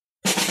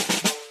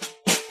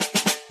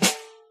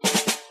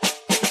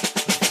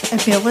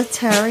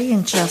Military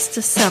and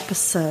Justice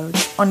episode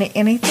on the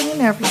Anything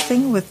and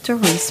Everything with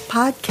Doris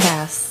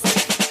podcast.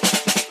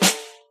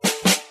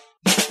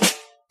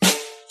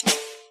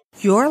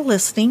 You're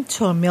listening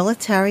to a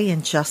Military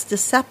and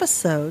Justice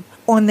episode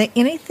on the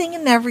Anything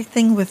and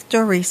Everything with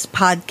Doris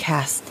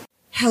podcast.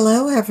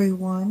 Hello,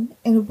 everyone,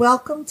 and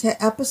welcome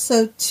to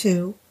episode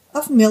 2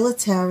 of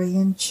Military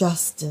and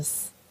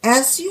Justice.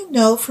 As you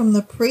know from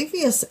the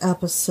previous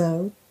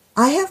episode,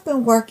 I have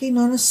been working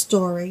on a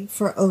story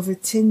for over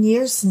 10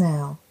 years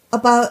now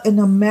about an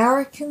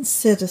American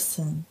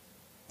citizen,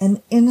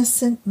 an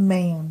innocent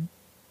man,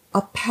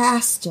 a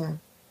pastor,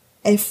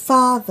 a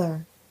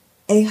father,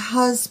 a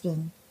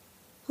husband,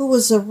 who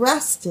was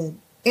arrested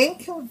and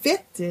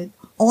convicted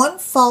on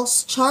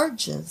false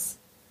charges.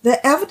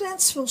 The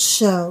evidence will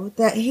show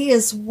that he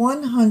is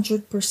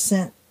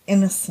 100%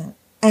 innocent.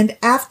 And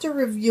after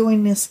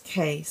reviewing this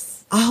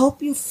case, I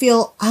hope you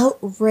feel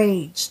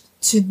outraged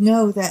to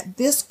know that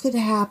this could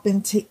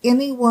happen to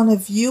any one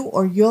of you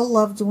or your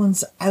loved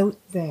ones out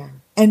there.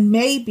 And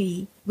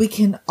maybe we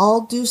can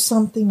all do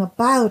something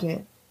about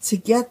it to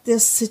get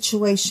this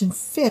situation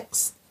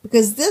fixed,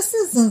 because this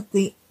isn't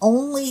the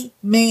only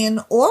man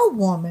or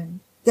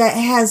woman that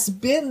has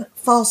been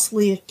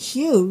falsely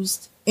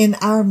accused in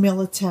our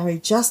military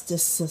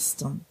justice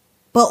system.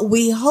 But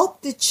we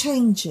hope to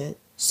change it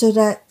so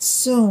that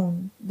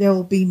soon there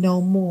will be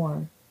no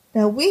more.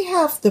 Now, we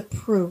have the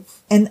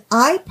proof, and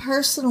I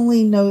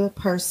personally know the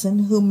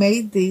person who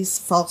made these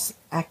false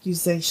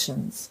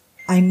accusations.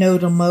 I know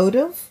the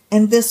motive,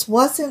 and this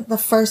wasn't the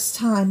first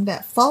time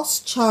that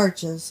false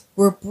charges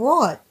were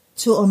brought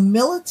to a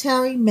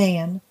military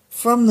man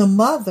from the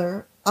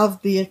mother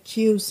of the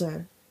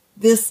accuser.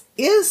 This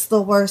is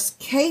the worst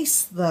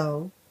case,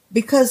 though,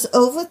 because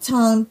over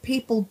time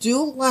people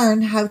do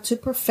learn how to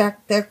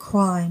perfect their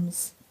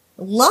crimes.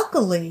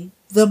 Luckily,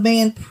 the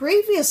man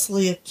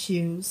previously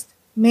accused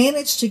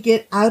managed to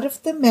get out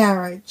of the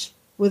marriage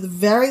with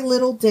very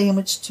little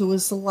damage to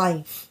his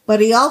life, but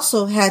he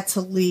also had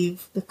to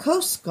leave the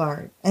Coast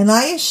Guard. And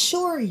I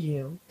assure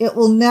you, it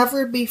will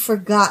never be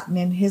forgotten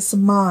in his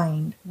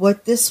mind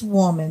what this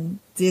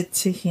woman did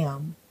to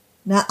him.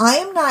 Now, I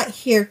am not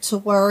here to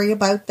worry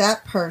about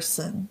that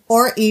person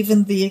or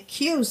even the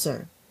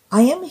accuser.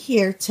 I am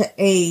here to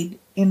aid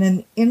in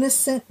an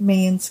innocent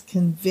man's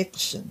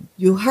conviction.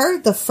 You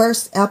heard the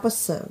first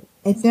episode.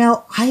 And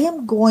now I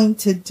am going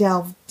to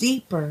delve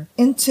deeper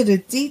into the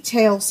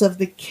details of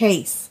the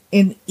case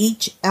in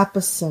each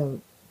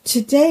episode.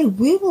 Today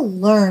we will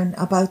learn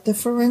about the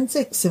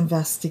forensics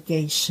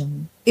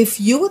investigation.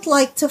 If you would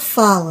like to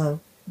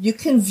follow, you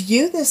can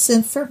view this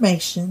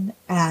information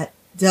at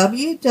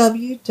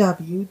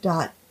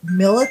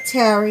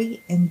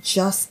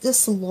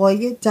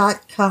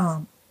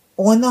www.militaryandjusticelawyer.com.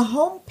 On the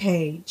home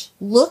page,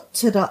 look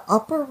to the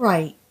upper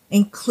right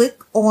and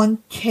click on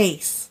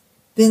Case.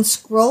 Then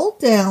scroll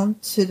down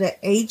to the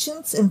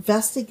agent's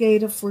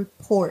investigative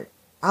report.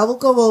 I will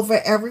go over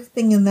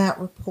everything in that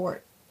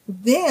report.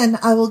 Then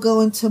I will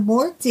go into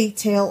more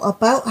detail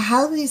about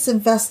how these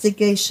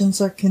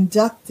investigations are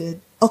conducted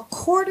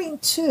according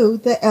to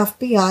the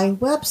FBI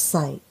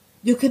website.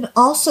 You can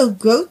also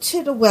go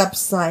to the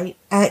website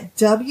at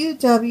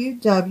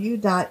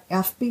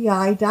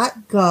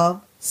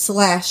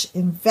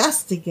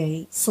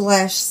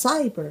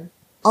www.fbi.gov/investigate/cyber.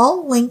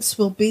 All links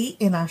will be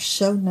in our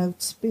show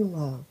notes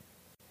below.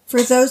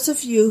 For those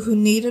of you who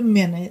need a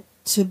minute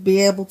to be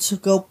able to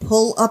go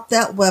pull up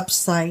that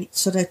website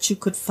so that you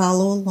could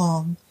follow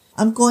along,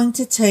 I'm going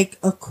to take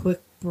a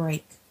quick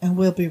break, and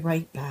we'll be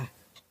right back.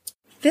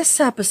 This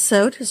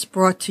episode is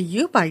brought to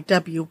you by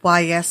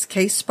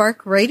WYSK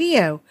Spark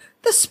Radio,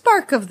 the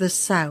spark of the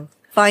South.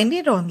 Find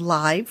it on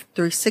Live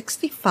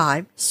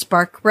 365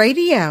 Spark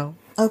Radio.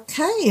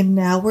 Okay, and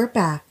now we're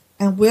back,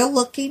 and we're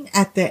looking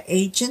at the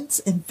agent's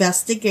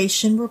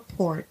investigation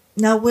report.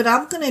 Now, what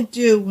I'm going to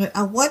do,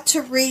 I want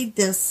to read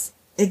this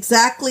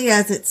exactly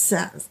as it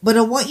says, but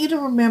I want you to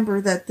remember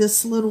that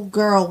this little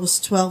girl was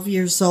 12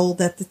 years old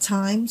at the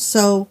time,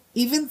 so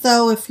even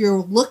though if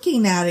you're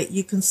looking at it,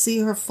 you can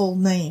see her full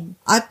name,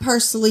 I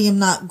personally am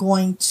not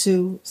going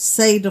to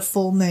say the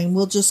full name.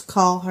 We'll just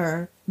call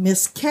her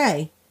Miss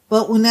K.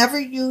 But whenever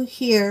you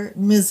hear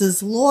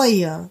Mrs.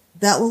 Loya,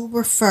 that will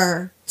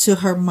refer to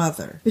her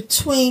mother.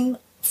 Between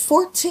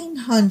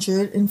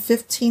 1400 and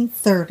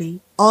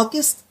 1530,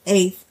 August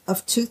 8th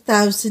of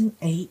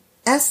 2008,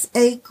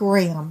 S.A.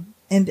 Graham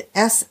and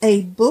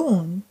S.A.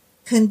 Boone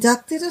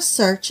conducted a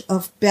search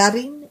of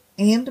bedding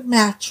and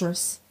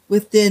mattress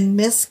within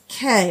Miss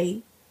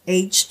K,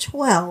 age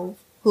 12,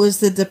 who is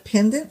the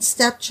dependent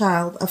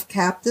stepchild of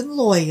Captain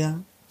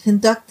Loya,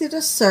 conducted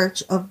a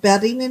search of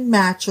bedding and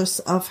mattress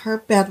of her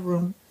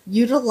bedroom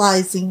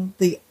utilizing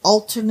the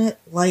alternate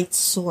light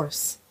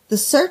source. The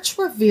search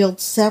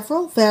revealed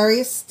several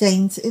various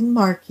stains and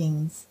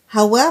markings.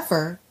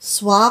 However,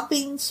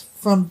 swabbings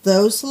from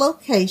those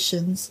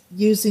locations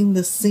using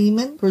the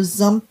Semen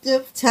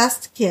Presumptive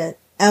Test Kit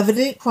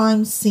Evident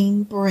Crime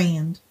Scene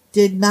brand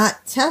did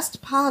not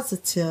test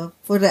positive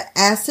for the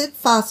acid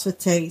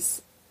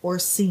phosphatase or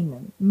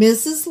semen.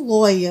 Mrs.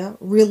 Loya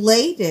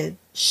related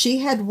she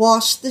had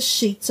washed the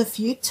sheets a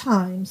few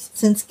times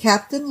since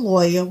Captain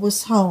Loya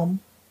was home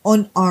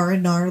on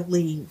R&R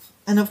leave.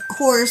 And of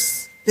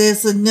course,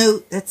 there's a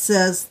note that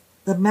says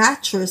the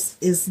mattress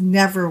is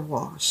never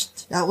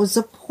washed. That was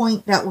a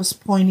point that was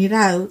pointed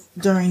out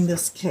during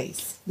this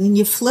case. Then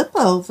you flip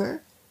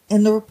over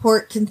and the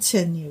report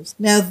continues.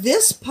 Now,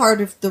 this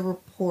part of the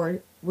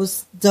report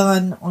was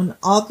done on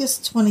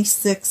August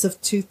 26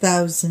 of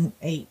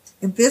 2008.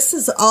 And this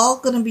is all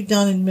going to be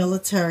done in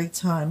military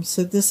time.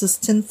 So this is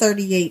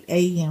 10:38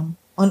 a.m.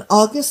 On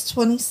August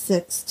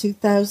 26,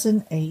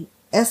 2008,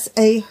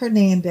 S.A.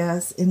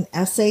 Hernandez and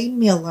S.A.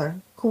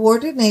 Miller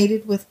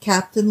coordinated with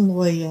Captain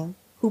Loya,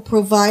 who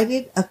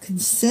provided a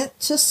consent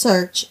to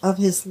search of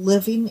his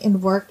living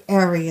and work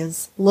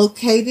areas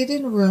located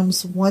in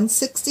rooms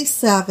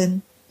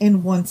 167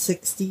 and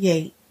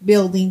 168,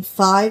 Building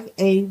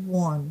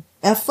 5A1,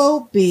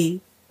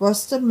 FOB,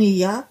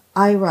 Rostamia,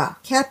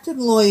 Iraq. Captain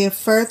Loya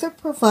further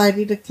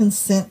provided a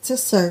consent to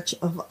search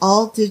of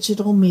all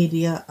digital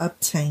media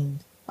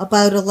obtained.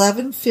 About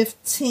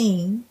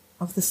 11:15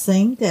 of the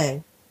same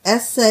day,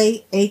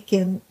 S.A.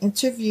 Aiken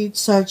interviewed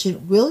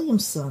Sergeant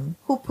Williamson,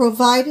 who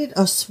provided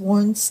a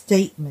sworn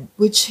statement,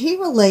 which he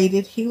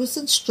related he was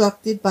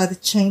instructed by the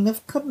chain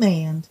of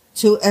command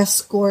to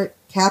escort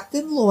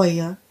Captain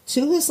Loya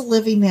to his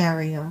living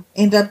area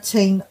and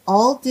obtain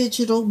all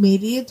digital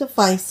media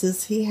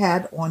devices he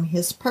had on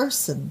his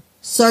person.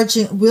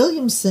 Sergeant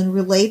Williamson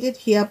related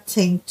he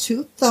obtained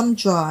 2 thumb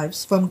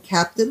drives from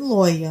Captain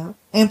Loya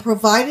and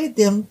provided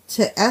them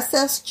to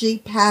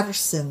SSG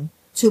Patterson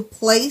to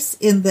place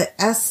in the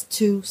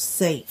S2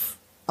 safe.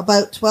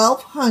 About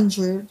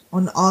 1200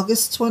 on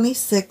August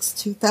 26,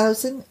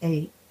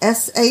 2008,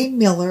 S.A.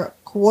 Miller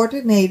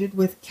coordinated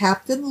with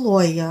Captain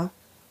Loya,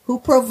 who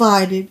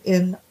provided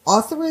an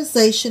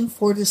authorization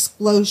for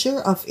disclosure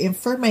of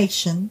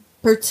information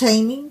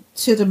pertaining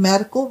to the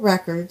medical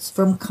records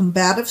from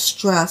combative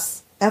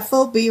stress,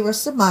 FOB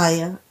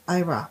Rasamaya,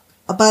 Iraq.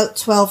 About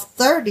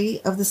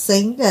 12:30 of the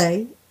same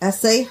day,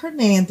 S.A.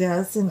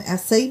 Hernandez and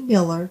S.A.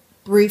 Miller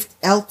briefed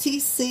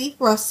LTC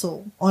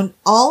Russell on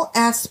all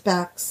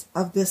aspects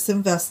of this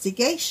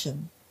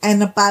investigation.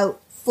 And about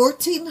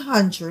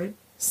 1400,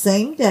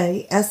 same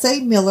day,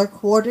 S.A. Miller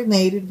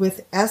coordinated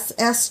with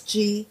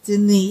SSG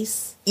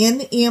Denise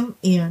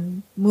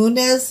NMN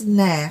Munez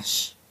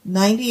Nash,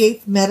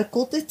 98th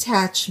Medical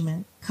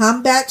Detachment,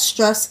 Combat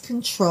Stress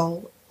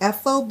Control,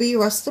 FOB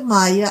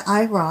Rustamaya,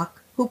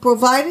 Iraq, who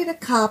provided a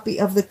copy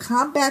of the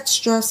Combat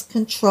Stress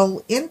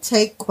Control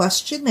Intake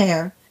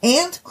Questionnaire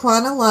and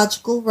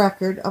chronological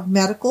record of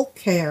medical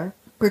care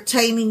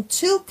pertaining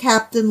to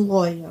Captain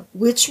Loya,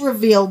 which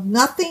revealed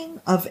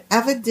nothing of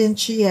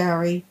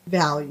evidentiary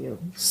value.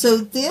 So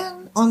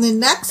then, on the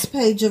next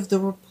page of the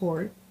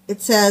report,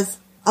 it says,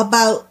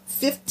 about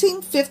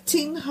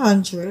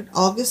 1500,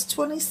 August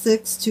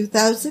 26,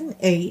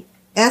 2008,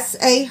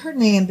 S.A.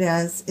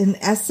 Hernandez and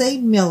S.A.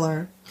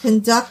 Miller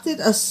conducted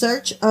a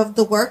search of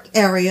the work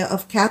area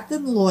of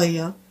Captain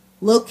Loya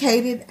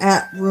located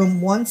at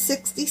room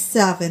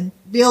 167,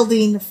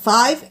 building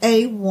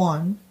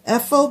 5A1,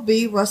 FOB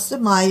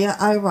Rustamaya,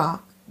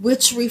 Iraq,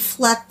 which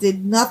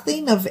reflected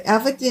nothing of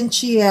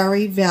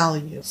evidentiary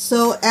value.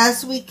 So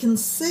as we can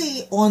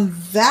see on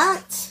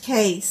that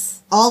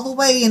case, all the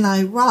way in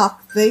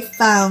Iraq, they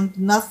found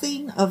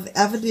nothing of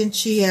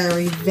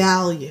evidentiary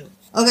value.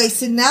 Okay,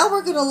 so now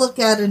we're going to look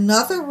at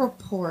another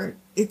report.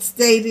 It's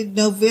dated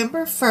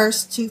November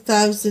 1st,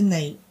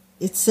 2008.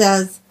 It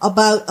says,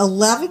 about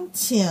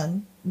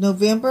 11:10,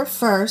 November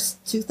 1st,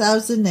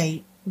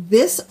 2008,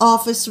 this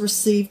office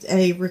received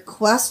a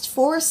request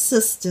for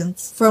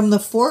assistance from the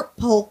Fort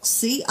Polk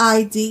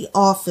CID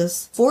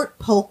office, Fort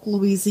Polk,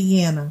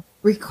 Louisiana,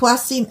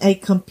 requesting a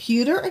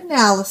computer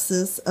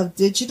analysis of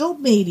digital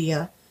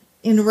media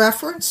in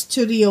reference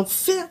to the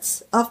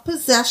offense of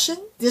possession,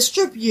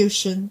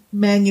 distribution,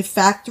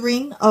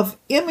 manufacturing of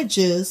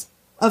images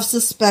of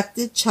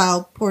suspected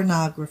child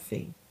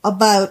pornography.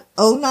 About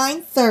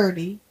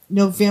 09:30,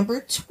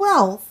 November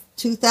 12,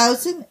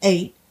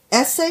 2008,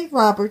 S.A.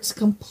 Roberts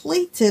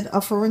completed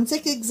a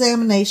forensic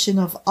examination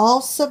of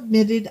all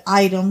submitted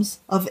items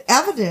of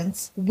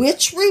evidence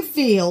which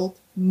revealed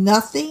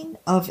nothing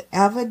of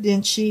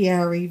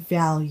evidentiary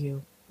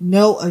value.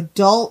 No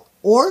adult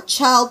or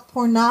child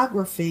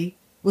pornography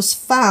was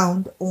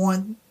found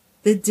on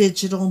the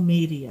digital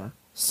media.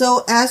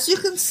 So as you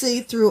can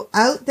see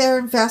throughout their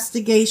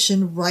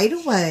investigation right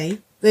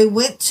away, they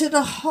went to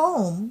the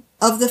home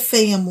of the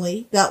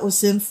family that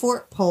was in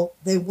Fort Polk.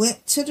 They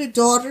went to the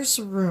daughter's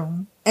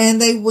room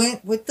and they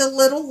went with the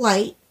little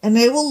light and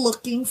they were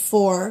looking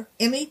for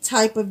any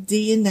type of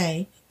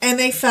DNA and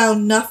they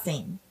found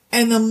nothing.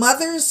 And the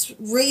mother's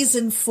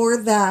reason for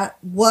that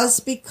was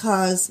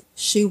because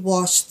she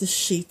washed the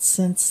sheets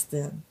since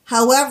then.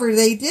 However,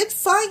 they did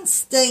find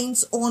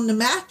stains on the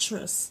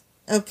mattress.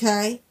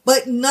 Okay,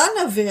 but none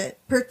of it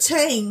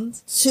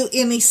pertained to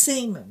any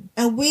semen.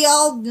 And we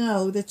all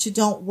know that you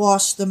don't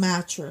wash the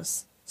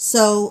mattress.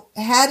 So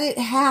had it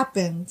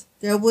happened,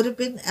 there would have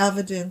been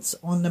evidence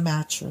on the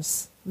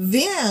mattress.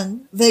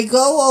 Then they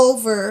go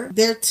over,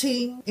 their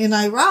team in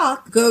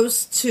Iraq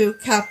goes to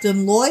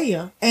Captain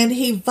Loya, and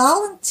he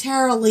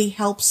voluntarily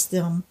helps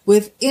them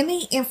with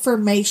any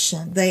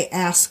information they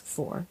ask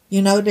for.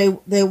 You know,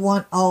 they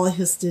want all of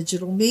his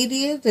digital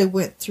media. They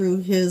went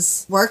through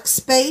his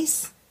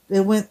workspace. They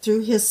went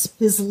through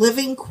his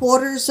living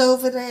quarters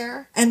over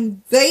there,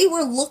 and they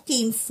were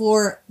looking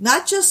for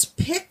not just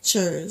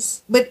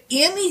pictures, but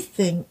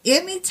anything,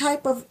 any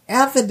type of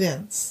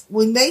evidence.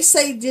 When they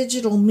say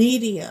digital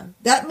media,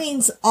 that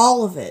means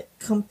all of it.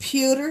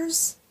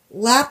 Computers,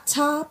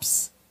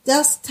 laptops,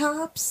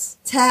 desktops,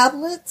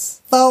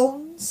 tablets,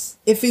 phones.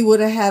 If he would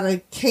have had a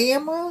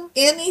camera,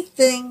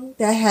 anything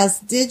that has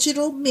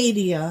digital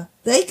media,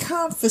 they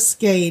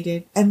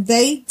confiscated and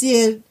they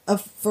did a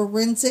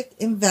forensic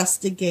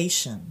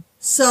investigation.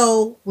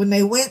 So when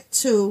they went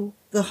to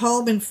the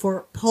home in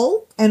Fort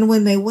Polk and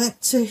when they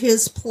went to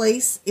his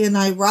place in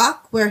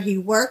Iraq where he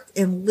worked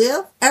and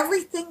lived,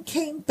 everything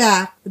came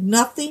back,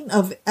 nothing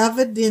of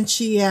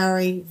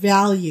evidentiary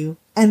value.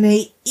 And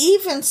they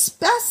even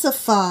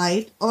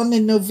specified on the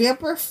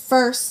November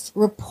 1st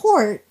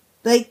report,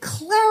 they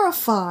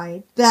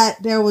clarified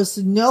that there was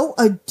no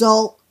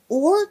adult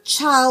or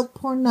child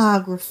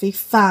pornography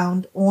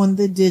found on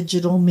the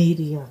digital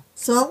media.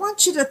 So I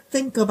want you to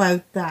think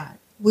about that.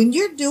 When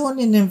you're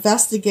doing an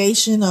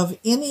investigation of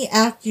any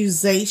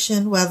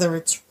accusation, whether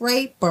it's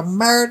rape or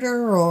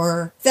murder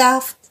or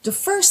theft, the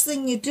first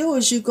thing you do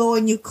is you go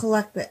and you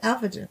collect the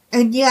evidence.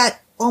 And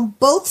yet, on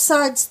both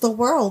sides of the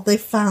world, they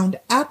found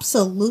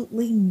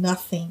absolutely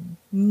nothing.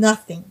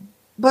 Nothing.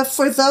 But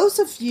for those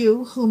of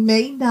you who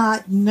may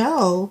not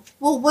know,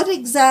 well, what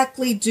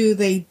exactly do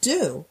they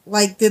do?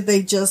 Like, did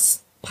they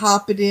just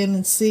pop it in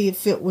and see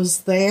if it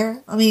was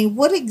there? I mean,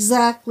 what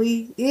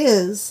exactly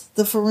is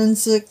the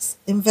forensics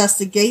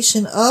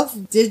investigation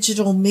of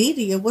digital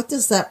media? What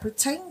does that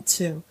pertain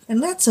to?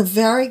 And that's a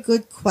very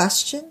good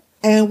question.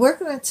 And we're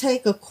going to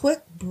take a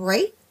quick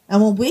break.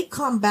 And when we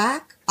come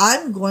back,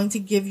 I'm going to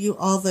give you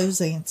all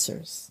those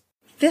answers.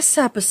 This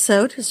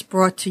episode is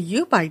brought to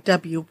you by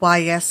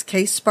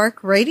WYSK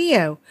Spark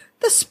Radio,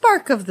 the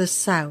spark of the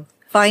South.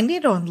 Find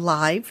it on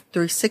Live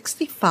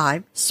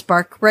 365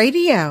 Spark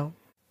Radio.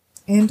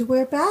 And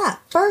we're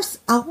back.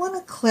 First, I want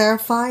to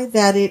clarify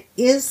that it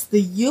is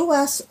the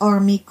U.S.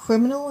 Army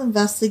Criminal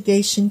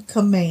Investigation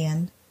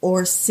Command,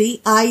 or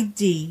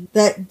CID,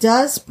 that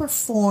does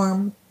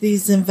perform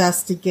these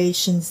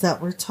investigations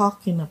that we're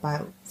talking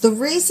about. The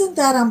reason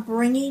that I'm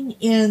bringing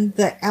in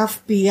the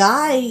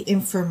FBI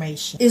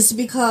information is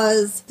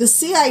because the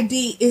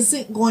CID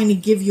isn't going to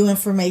give you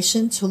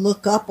information to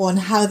look up on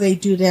how they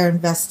do their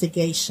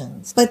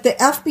investigations. But the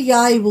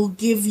FBI will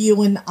give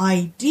you an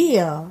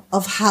idea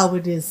of how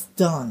it is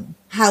done,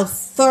 how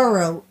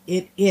thorough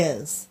it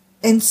is.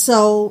 And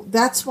so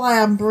that's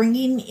why I'm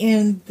bringing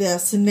in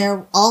this, and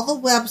all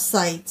the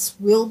websites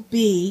will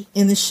be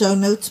in the show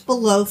notes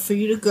below for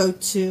you to go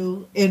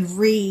to and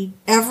read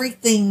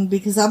everything,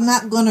 because I'm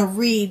not going to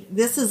read,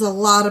 this is a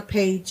lot of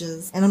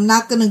pages, and I'm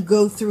not going to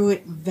go through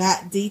it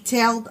that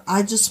detailed.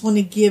 I just want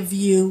to give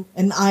you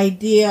an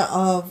idea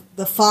of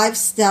the 5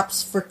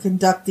 steps for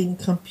conducting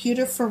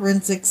computer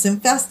forensics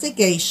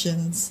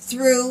investigations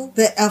through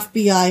the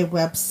FBI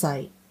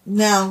website.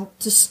 Now,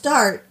 to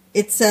start,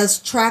 it says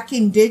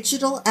tracking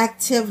digital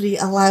activity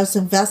allows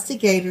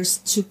investigators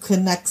to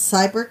connect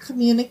cyber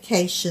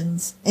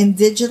communications and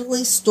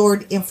digitally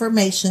stored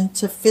information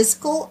to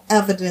physical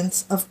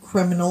evidence of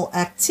criminal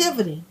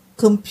activity.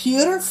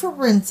 Computer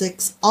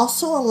forensics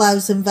also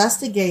allows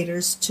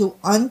investigators to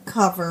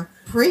uncover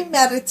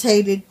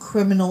premeditated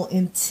criminal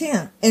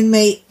intent and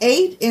may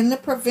aid in the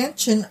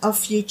prevention of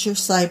future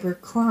cyber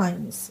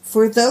crimes.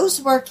 For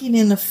those working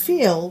in the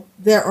field,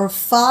 there are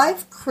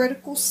 5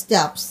 critical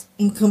steps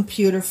in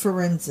computer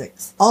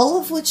forensics, all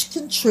of which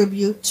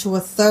contribute to a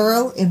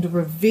thorough and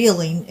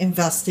revealing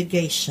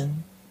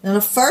investigation. Now,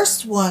 the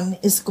first one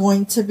is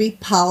going to be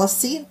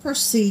policy and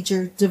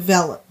procedure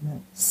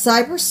development.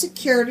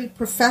 Cybersecurity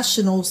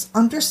professionals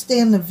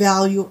understand the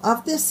value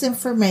of this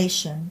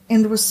information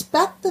and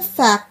respect the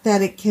fact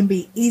that it can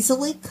be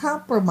easily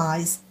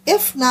compromised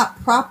if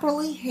not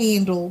properly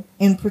handled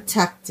and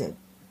protected.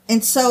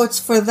 And so it's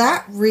for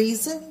that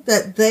reason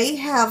that they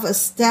have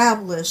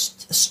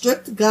established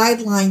strict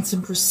guidelines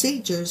and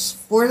procedures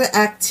for the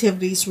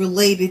activities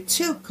related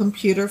to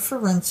computer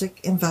forensic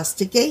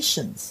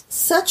investigations.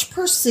 Such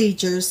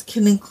procedures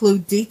can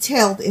include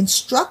detailed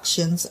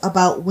instructions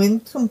about when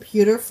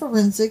computer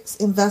forensics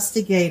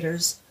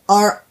investigators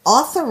are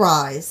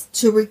authorized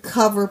to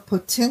recover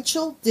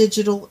potential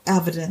digital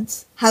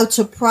evidence, how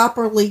to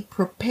properly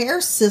prepare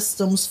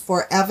systems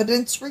for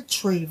evidence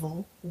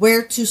retrieval,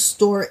 where to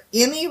store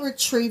any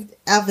retrieved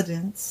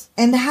evidence,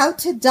 and how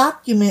to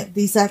document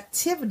these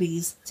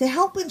activities to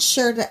help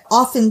ensure the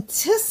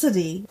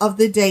authenticity of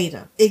the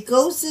data. It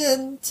goes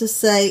in to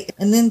say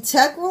an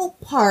integral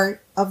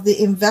part of the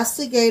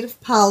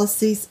investigative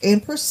policies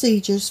and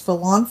procedures for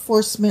law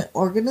enforcement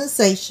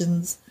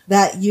organizations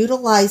that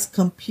utilize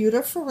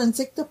computer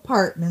forensic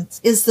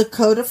departments is the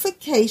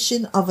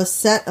codification of a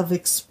set of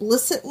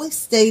explicitly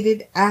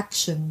stated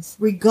actions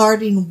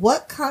regarding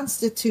what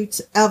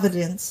constitutes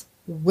evidence,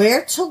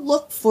 where to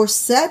look for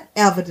said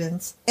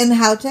evidence, and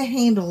how to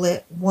handle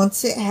it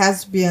once it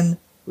has been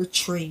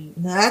retrieved.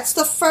 Now, that's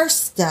the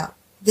first step.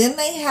 Then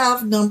they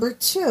have number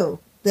 2,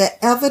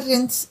 the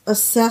evidence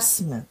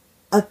assessment.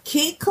 A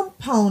key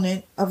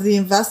component of the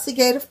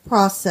investigative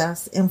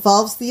process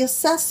involves the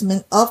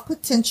assessment of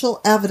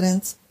potential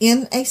evidence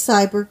in a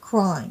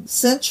cybercrime.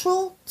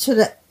 Central to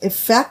the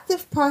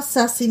effective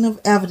processing of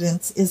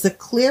evidence is a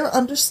clear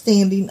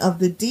understanding of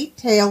the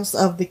details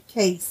of the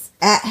case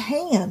at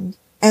hand,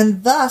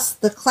 and thus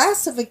the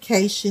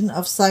classification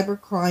of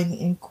cybercrime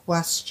in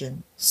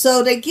question.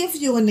 So they give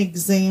you an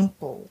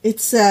example.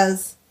 It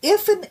says,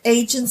 if an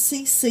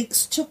agency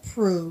seeks to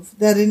prove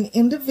that an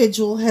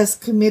individual has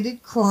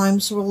committed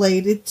crimes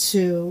related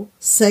to,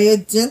 say,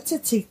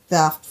 identity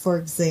theft, for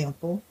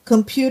example,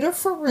 computer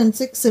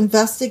forensics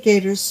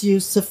investigators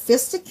use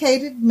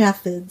sophisticated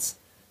methods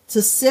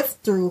to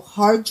sift through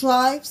hard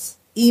drives,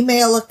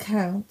 email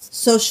accounts,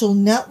 social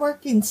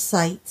networking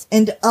sites,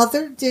 and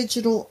other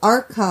digital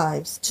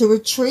archives to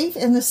retrieve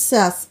and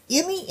assess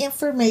any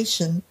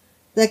information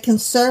that can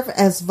serve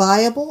as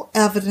viable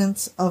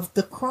evidence of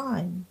the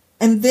crime.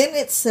 And then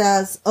it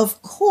says,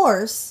 of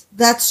course,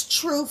 that's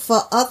true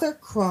for other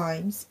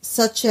crimes,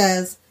 such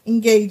as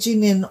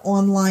engaging in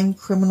online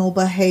criminal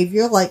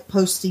behavior like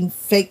posting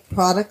fake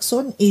products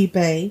on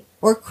eBay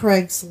or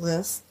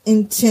Craigslist,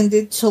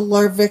 intended to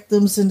lure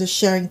victims into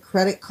sharing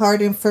credit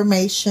card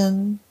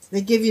information.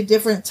 They give you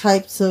different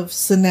types of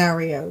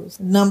scenarios.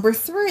 Number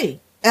 3,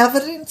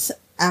 evidence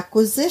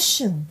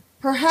acquisition.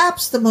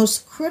 Perhaps the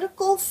most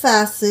critical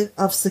facet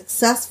of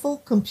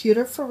successful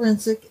computer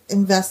forensic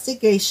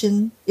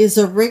investigation is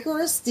a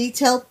rigorous,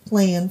 detailed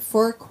plan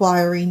for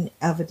acquiring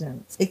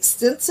evidence.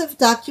 Extensive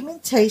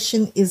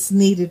documentation is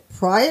needed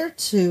prior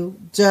to,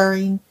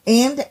 during,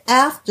 and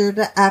after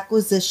the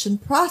acquisition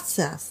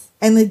process,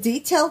 and the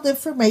detailed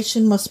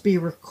information must be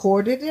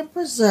recorded and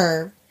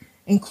preserved,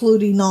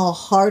 including all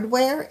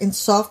hardware and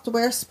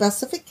software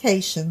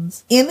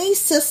specifications, any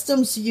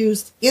systems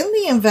used in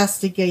the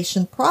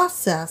investigation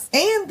process,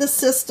 and the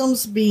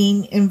systems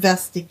being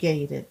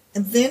investigated.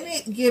 And then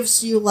it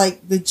gives you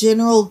like the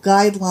general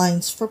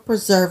guidelines for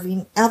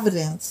preserving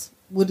evidence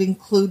would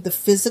include the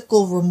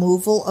physical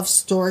removal of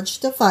storage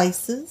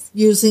devices,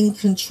 using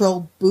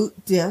controlled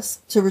boot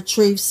disks to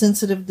retrieve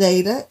sensitive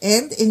data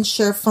and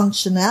ensure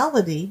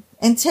functionality,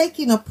 and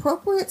taking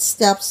appropriate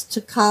steps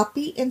to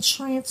copy and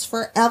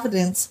transfer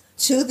evidence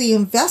to the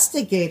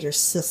investigator's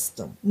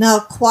system. Now,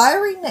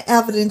 acquiring the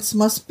evidence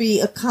must be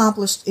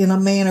accomplished in a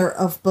manner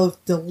of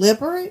both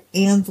deliberate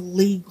and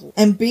legal.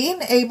 And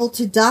being able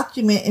to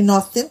document and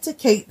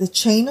authenticate the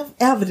chain of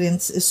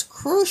evidence is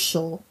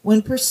crucial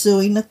when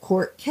pursuing a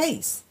court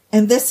case.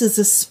 And this is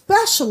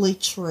especially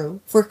true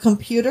for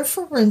computer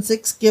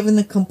forensics given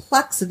the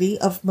complexity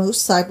of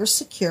most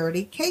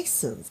cybersecurity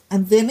cases.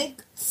 And then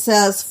it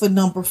says for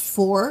number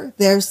 4,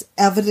 there's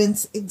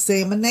evidence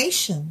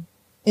examination.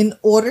 In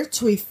order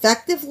to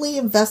effectively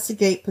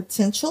investigate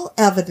potential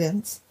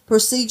evidence,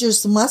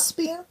 procedures must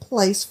be in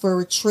place for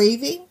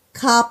retrieving,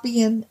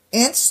 copying,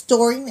 and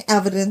storing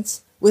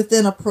evidence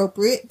within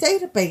appropriate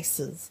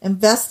databases.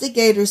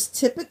 Investigators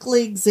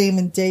typically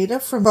examine data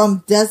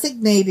from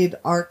designated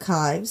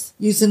archives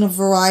using a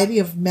variety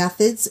of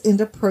methods and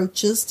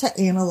approaches to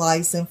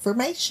analyze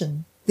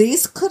information.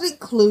 These could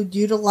include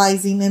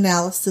utilizing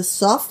analysis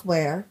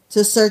software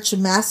to search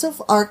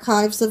massive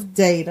archives of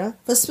data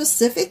for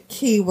specific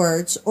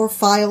keywords or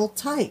file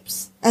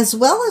types, as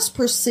well as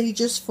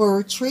procedures for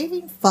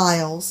retrieving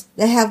files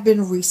that have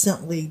been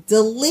recently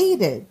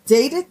deleted.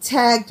 Data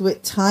tagged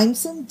with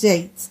times and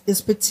dates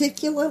is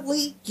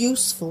particularly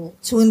useful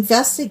to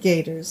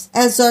investigators,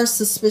 as are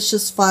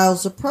suspicious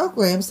files or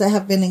programs that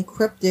have been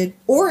encrypted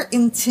or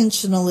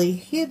intentionally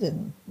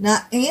hidden. Now,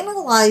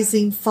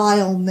 analyzing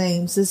file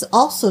names is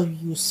also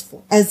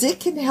useful, as it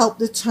can help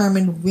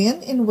determine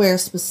when and where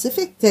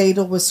specific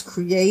data was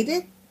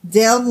created,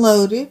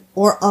 downloaded,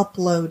 or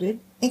uploaded,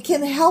 and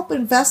can help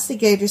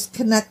investigators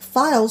connect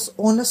files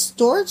on a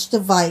storage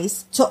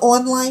device to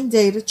online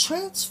data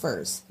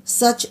transfers,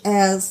 such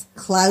as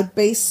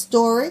cloud-based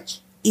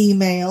storage,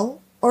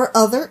 email, or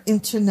other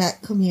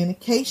internet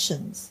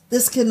communications.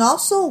 This can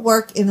also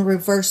work in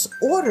reverse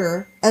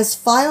order, as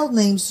file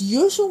names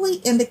usually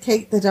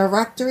indicate the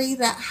directory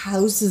that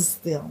houses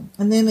them.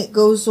 And then it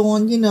goes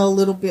on, a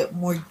little bit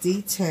more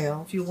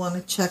detail if you want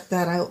to check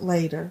that out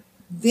later.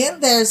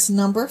 Then there's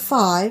number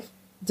 5,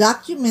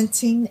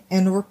 documenting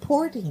and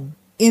reporting.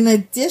 In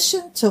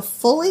addition to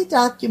fully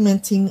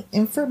documenting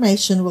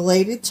information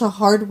related to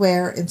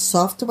hardware and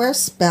software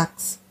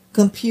specs,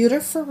 computer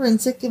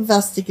forensic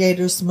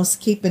investigators must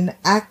keep an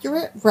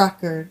accurate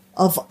record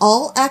of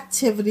all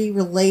activity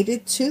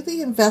related to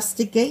the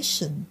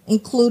investigation,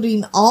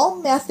 including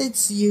all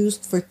methods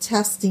used for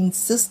testing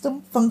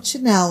system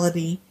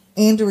functionality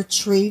and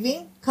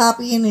retrieving,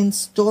 copying, and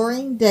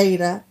storing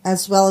data,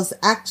 as well as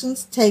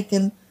actions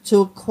taken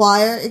to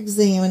acquire,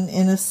 examine,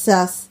 and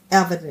assess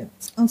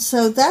evidence. And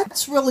so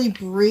that's really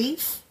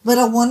brief, but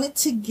I wanted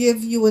to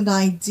give you an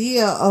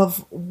idea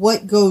of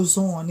what goes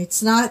on.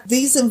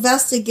 These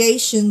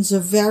investigations are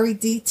very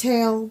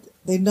detailed.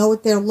 They know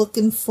what they're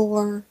looking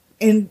for,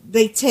 and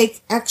they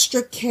take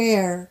extra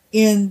care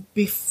in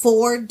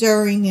before,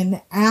 during,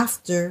 and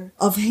after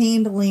of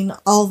handling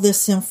all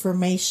this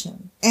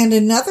information. And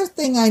another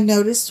thing I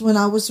noticed when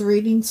I was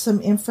reading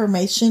some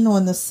information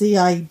on the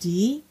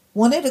CID,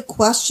 one of the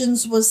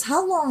questions was,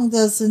 how long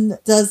does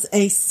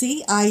a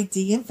CID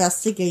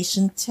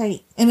investigation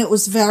take? And it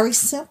was very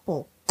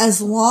simple.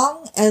 As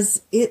long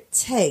as it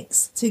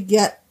takes to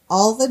get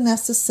all the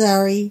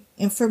necessary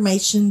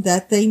information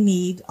that they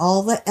need,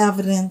 all the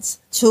evidence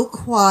to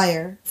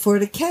acquire for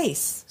the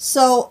case.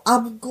 So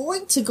I'm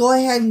going to go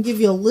ahead and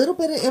give you a little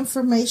bit of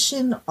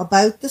information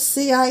about the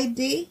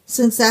CID,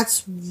 since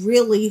that's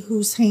really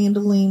who's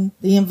handling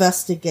the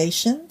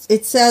investigations.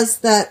 It says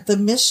that the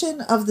mission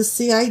of the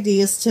CID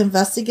is to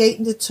investigate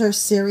and deter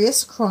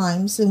serious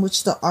crimes in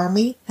which the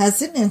Army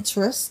has an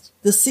interest.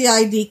 The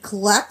CID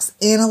collects,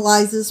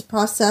 analyzes,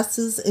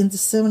 processes, and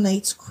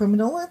disseminates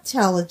criminal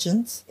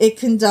intelligence. It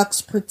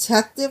conducts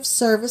protective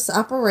service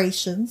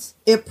operations.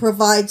 It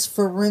provides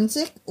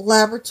forensic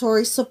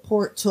laboratory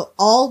support to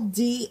all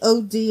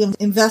DoD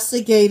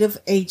investigative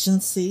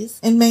agencies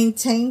and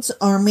maintains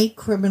Army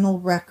criminal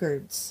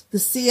records. The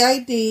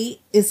CID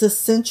is a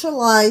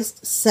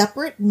centralized,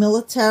 separate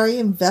military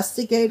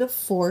investigative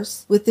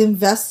force with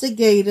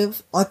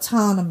investigative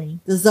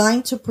autonomy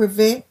designed to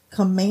prevent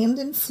command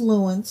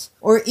influence,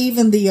 or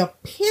even the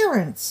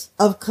appearance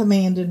of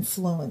command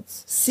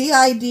influence.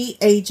 CID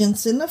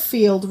agents in the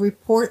field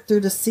report through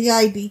the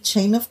CID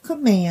chain of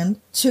command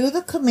to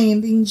the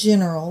commanding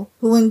general,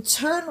 who in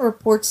turn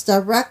reports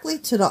directly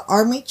to the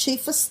Army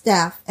Chief of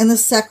Staff and the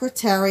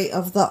Secretary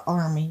of the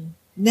Army.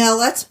 Now,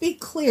 let's be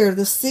clear,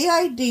 the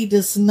CID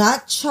does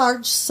not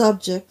charge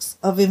subjects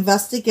of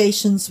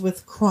investigations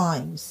with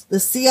crimes. The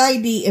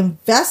CID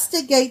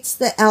investigates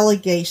the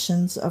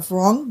allegations of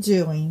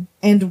wrongdoing,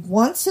 and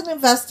once an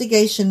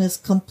investigation is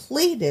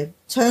completed,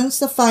 turns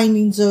the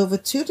findings over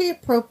to the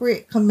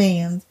appropriate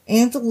command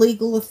and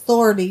legal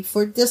authority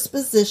for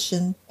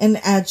disposition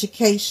and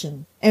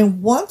adjudication.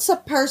 And once a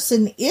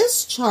person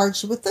is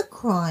charged with a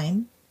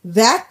crime,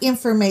 that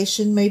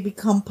information may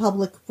become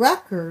public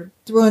record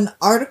through an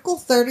Article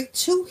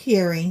 32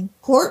 hearing,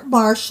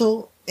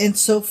 court-martial, and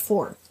so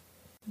forth.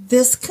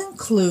 This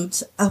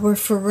concludes our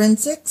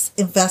forensics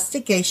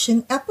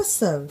investigation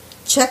episode.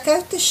 Check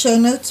out the show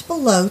notes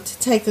below to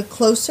take a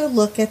closer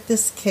look at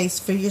this case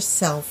for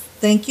yourself.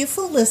 Thank you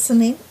for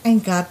listening,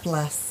 and God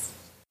bless.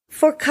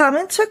 For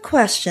comments or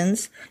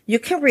questions, you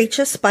can reach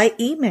us by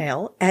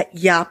email at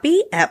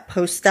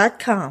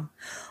yappy@post.com.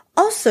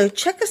 Also,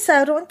 check us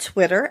out on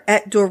Twitter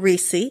at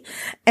Dorisi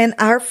and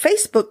our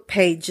Facebook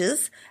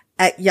pages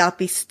at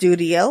Yappy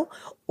Studio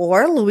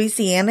or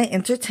Louisiana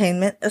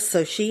Entertainment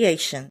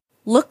Association.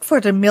 Look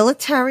for the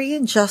Military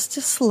and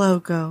Justice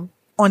logo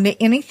on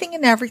the Anything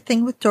and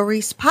Everything with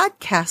Doris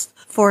podcast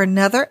for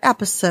another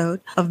episode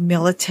of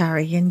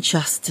Military and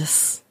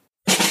Justice.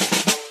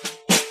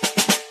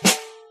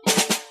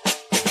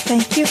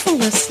 Thank you for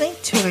listening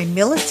to a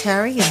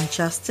Military and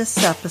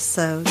Justice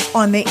episode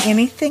on the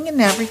Anything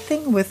and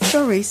Everything with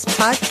Doris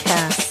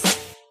podcast.